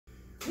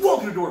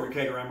Welcome to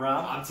Dwarvenkegger, I'm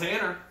Rob. I'm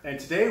Tanner. And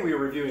today we are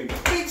reviewing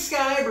Big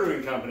Sky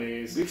Brewing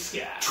Company's Big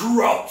Sky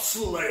Trout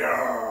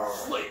Slayer.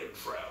 Slaying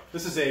Trout.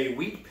 This is a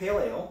wheat pale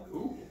ale.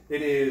 Ooh.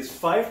 It is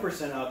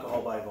 5%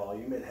 alcohol by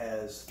volume. It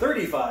has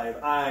 35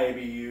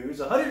 IBUs,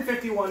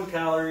 151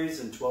 calories,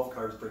 and 12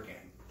 carbs per can.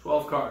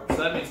 12 carbs.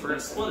 So that means we're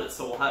going to split it,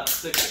 so we'll have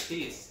 6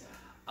 apiece.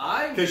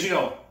 Because, you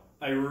know,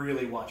 I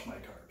really watch my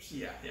carbs.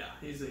 Yeah.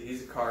 He's a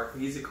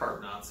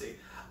carb Nazi.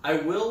 I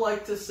will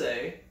like to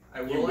say, I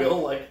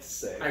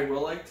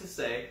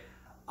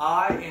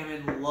am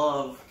in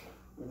love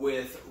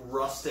with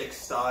rustic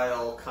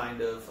style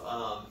kind of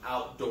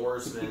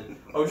outdoorsman.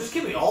 Oh, just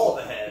give me all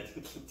of the head.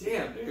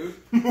 Damn, dude.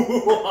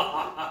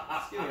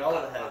 Just give me all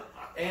of the head.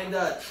 And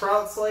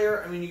Trout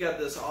Slayer, I mean, you got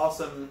this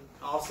awesome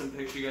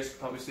picture. You guys can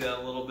probably see that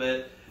a little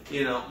bit.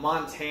 You know,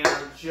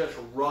 Montana, just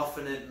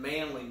roughing it.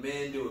 Manly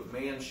men doing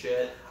man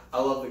shit. I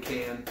love the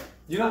can.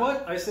 You know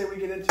what? I say we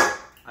get into it.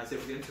 I say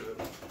we get into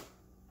it.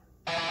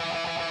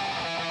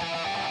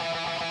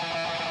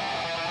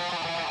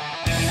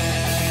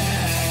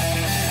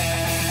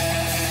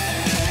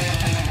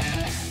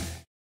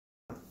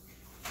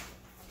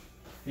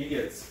 He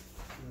gets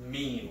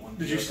mean.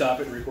 Did you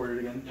stop it and record it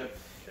again? Yep.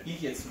 He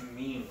gets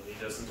mean when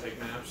he doesn't take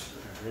naps.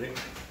 Right, ready?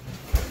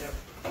 Yep.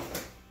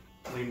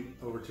 Lean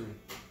over to me.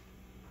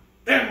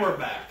 And we're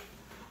back.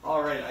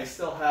 All right, I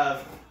still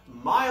have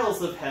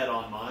miles of head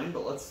on mine,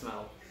 but let's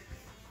smell.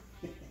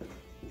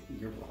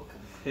 You're welcome.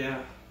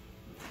 Yeah.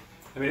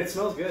 I mean, it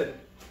smells good.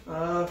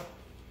 It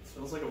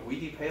smells like a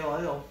weedy pale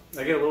ale.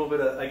 I get a little bit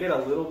of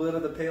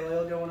the pale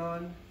ale going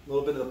on, a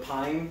little bit of the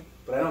pine,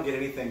 but I don't get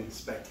anything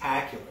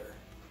spectacular.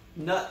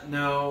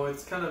 No,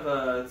 it's kind of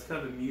a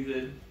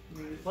muted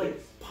like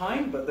taste.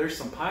 Pine, but there's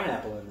some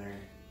pineapple in there.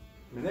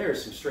 I mean,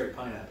 there's some straight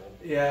pineapple.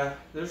 Yeah,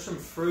 there's some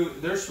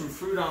fruit. There's some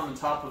fruit on the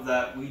top of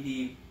that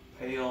weedy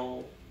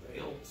pale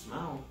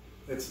smell.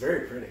 It's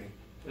very pretty.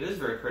 It is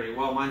very pretty.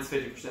 Well, mine's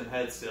 50%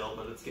 head still,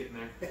 but it's getting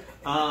there.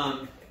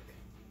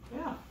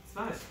 Yeah, it's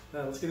nice.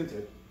 Let's get into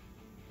it.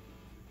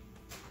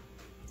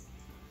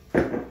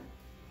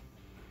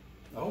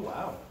 Oh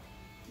wow,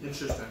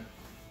 interesting.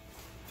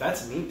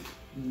 That's neat.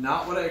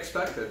 Not what I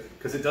expected.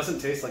 Because it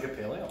doesn't taste like a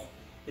pale ale.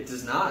 It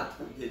does not.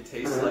 It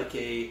tastes like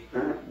a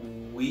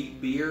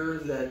wheat beer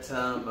that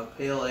a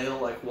pale ale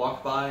like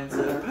walked by and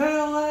said,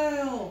 "Pale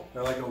ale!"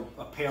 Or like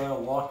a pale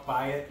ale walked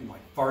by it and like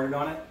farted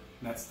on it,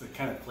 and that's the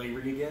kind of flavor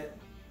you get.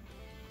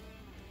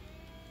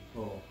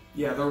 Oh.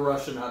 Yeah, they're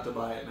rushing out to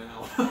buy it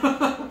now.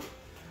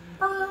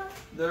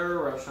 They're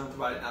rushing out to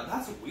buy it now.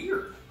 That's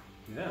weird.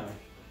 Yeah.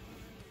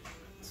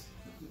 It's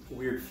a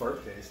weird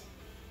fart taste.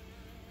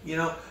 You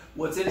know,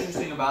 what's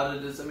interesting about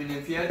it is, I mean,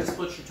 if you had to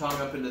split your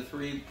tongue up into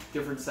 3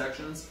 different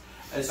sections,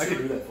 I could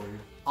do that for you.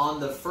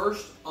 On the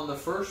first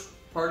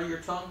part of your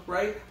tongue,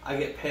 right? I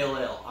get pale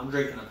ale. I'm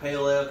drinking a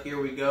pale ale. Here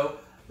we go.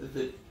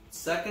 The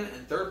second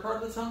and third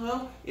part of the tongue,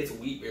 though, it's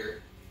wheat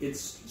beer.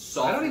 It's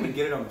soft. I don't even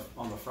get it on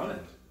the front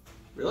end.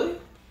 Really?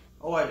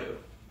 Oh, I do.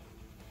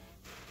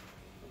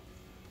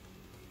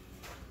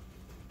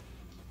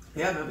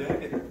 Yeah, no,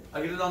 yeah,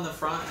 I get it on the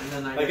front, and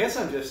then I guess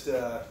I'm just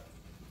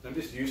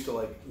used to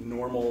like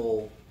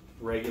normal,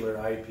 regular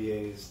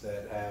IPAs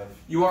that have.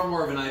 You are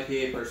more of an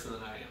IPA person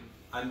than I am.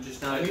 I'm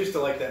just not. I'm used to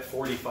like that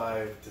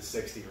 45 to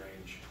 60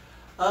 range.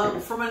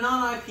 For my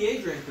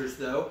non-IPA drinkers,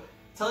 though,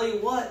 tell you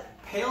what,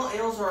 pale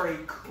ales are a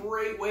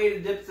great way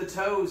to dip the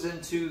toes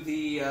into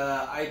the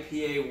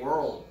IPA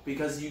world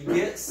because you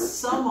get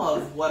some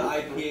of what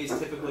IPAs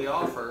typically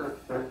offer.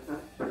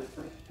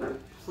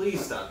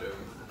 Please stop doing that.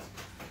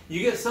 You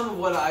get some of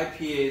what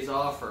IPAs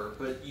offer,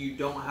 but you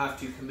don't have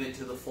to commit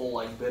to the full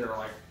like bitter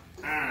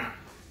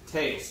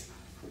taste.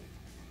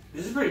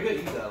 This is pretty good.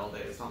 You can do that all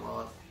day. It's not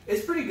wrong.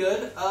 It's pretty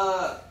good.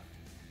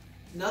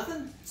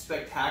 Nothing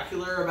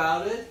spectacular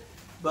about it,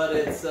 but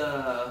it's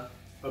a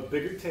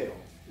bigger tail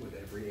with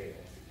every ale.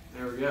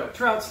 There we go.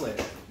 Trout Slayer.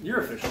 You're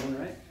a fisherman,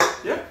 right?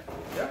 Yeah.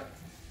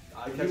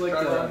 I catch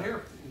trout around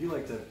here. You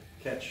like to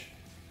catch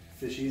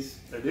fishies?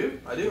 I do.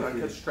 I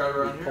catch trout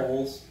around here.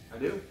 Poles. I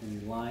do. And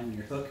your line and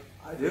your hook.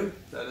 I do.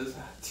 That is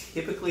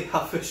typically how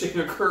fishing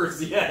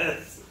occurs.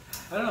 Yes.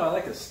 I don't know. I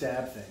like to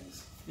stab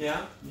things.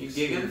 Yeah. You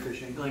gigging?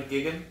 Fishing. You like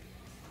gigging?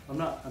 I'm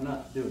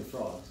not doing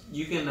frogs.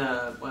 You can.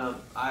 Well,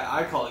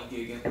 I call it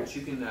gigging, but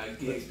you can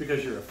gig. It's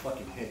because you're a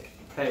fucking hick.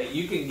 Hey,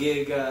 you can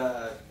gig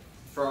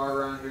frog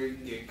around here. You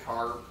can gig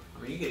carp.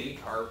 I mean, you can eat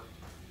carp.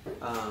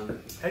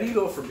 How do you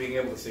go from being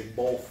able to say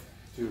both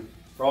to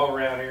frog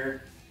around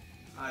here?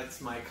 It's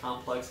my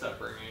complex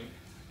upbringing.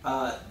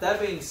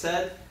 That being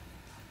said,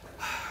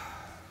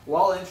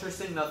 while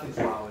interesting, nothing's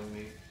wowing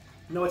me.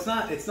 No, it's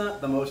not. It's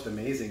not the most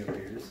amazing of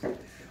beers.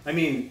 I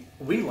mean,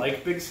 we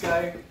like Big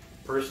Sky.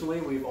 Personally,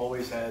 we've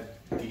always had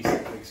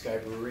decent Big Sky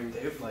brewing.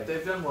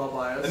 They've done well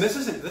by us. And this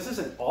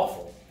isn't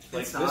awful.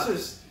 Like it's not.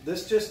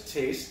 This just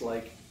tastes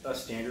like a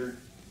standard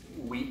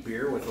wheat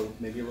beer with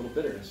maybe a little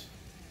bitterness.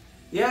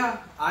 Yeah,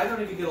 I don't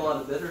even get a lot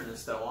of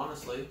bitterness though,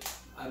 honestly.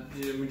 I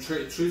mean,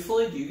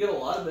 truthfully, do you get a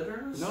lot of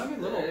bitterness? No, I get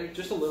a little,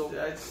 just a little.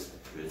 It's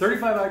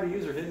 35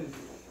 IBUs are hidden.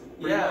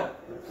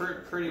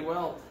 Pretty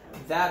well.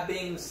 That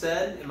being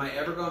said, am I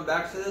ever going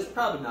back to this?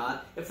 Probably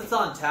not. If it's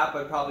on tap,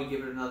 I'd probably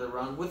give it another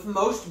run. With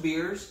most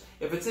beers,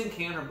 if it's in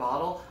can or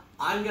bottle,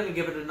 I'm going to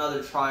give it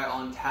another try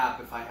on tap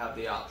if I have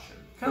the option.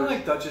 Kind of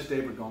like Duchess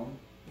de Bourgogne.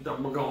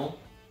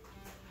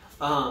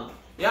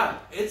 Yeah,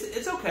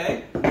 it's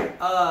okay.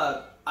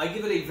 I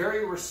give it a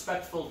very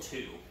respectful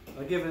 2.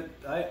 I give it.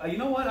 You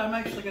know what? I'm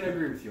actually going to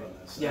agree with you on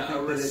this.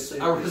 Yeah, it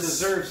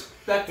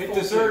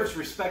deserves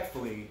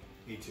respectfully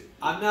a 2.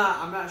 I'm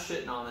not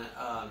shitting on it.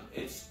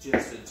 It's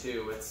just a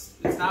 2.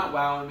 It's not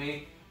wowing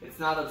me. It's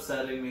not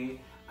upsetting me.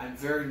 I'm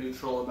very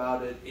neutral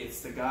about it.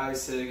 It's the guy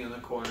sitting in the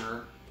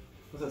corner.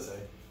 What does that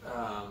say?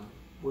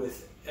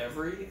 With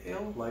every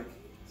ale. Like,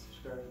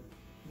 subscribe.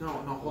 No,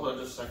 hold on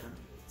just a second.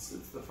 It's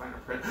the finer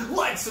print.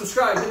 Like,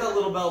 subscribe, hit that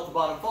little bell at the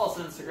bottom. Follow us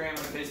on Instagram and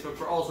Facebook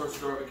for all sorts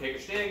of Dwarvenkegger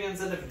shenanigans.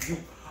 And if you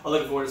are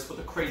looking forward to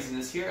the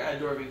craziness here at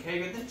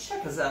Dwarvenkegger, then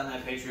check us out in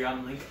that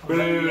Patreon link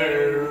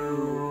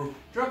below.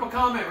 Drop a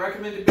comment,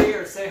 recommended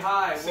beer, say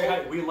hi. Say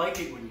hi. We like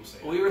it when you say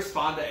hi. We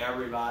respond to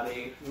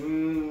everybody.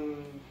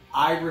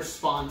 I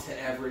respond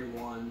to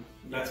everyone.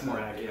 That's more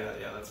accurate.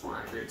 Yeah, that's more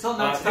accurate. Until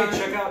next time. Hey,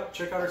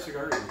 check out our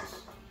cigar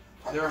reviews.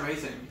 They're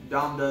amazing.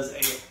 Dom does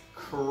a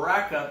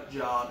crack-up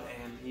job,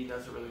 and he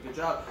does a really good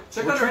job.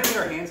 We're trying to get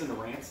our hands into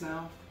rants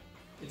now.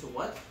 Into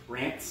what?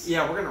 Rants.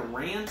 Yeah, we're going to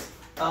rant.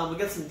 We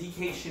got some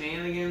DK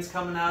shenanigans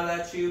coming out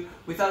at you.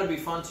 We thought it'd be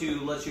fun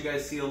to let you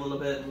guys see a little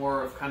bit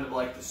more of kind of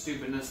like the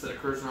stupidness that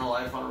occurs in our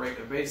life on a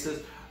regular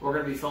basis. We're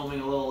going to be filming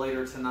a little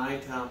later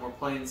tonight. We're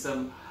playing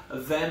some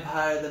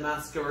Vampire the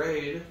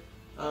Masquerade.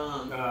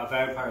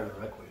 Vampire the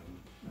Requiem.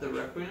 The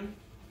Requiem?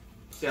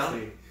 Yeah.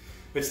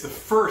 It's the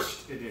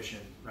first edition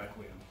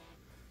Requiem.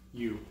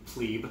 You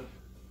plebe.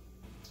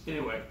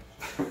 Anyway.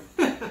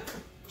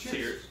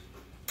 Cheers.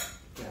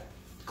 Yeah.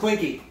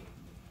 Clinky.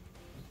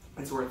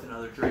 It's worth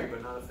another drink,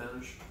 but not a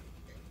finish.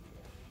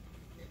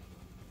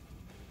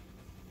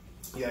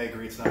 Yeah, I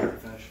agree. It's not a good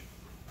finish.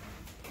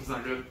 It's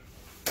not good.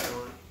 I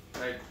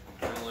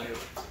don't like it.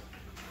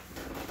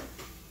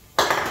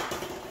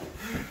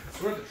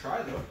 It's worth a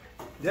try, though.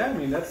 Yeah, I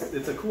mean,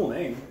 it's a cool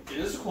name. It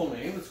is a cool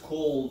name. It's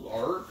cool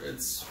art.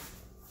 It's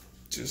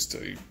just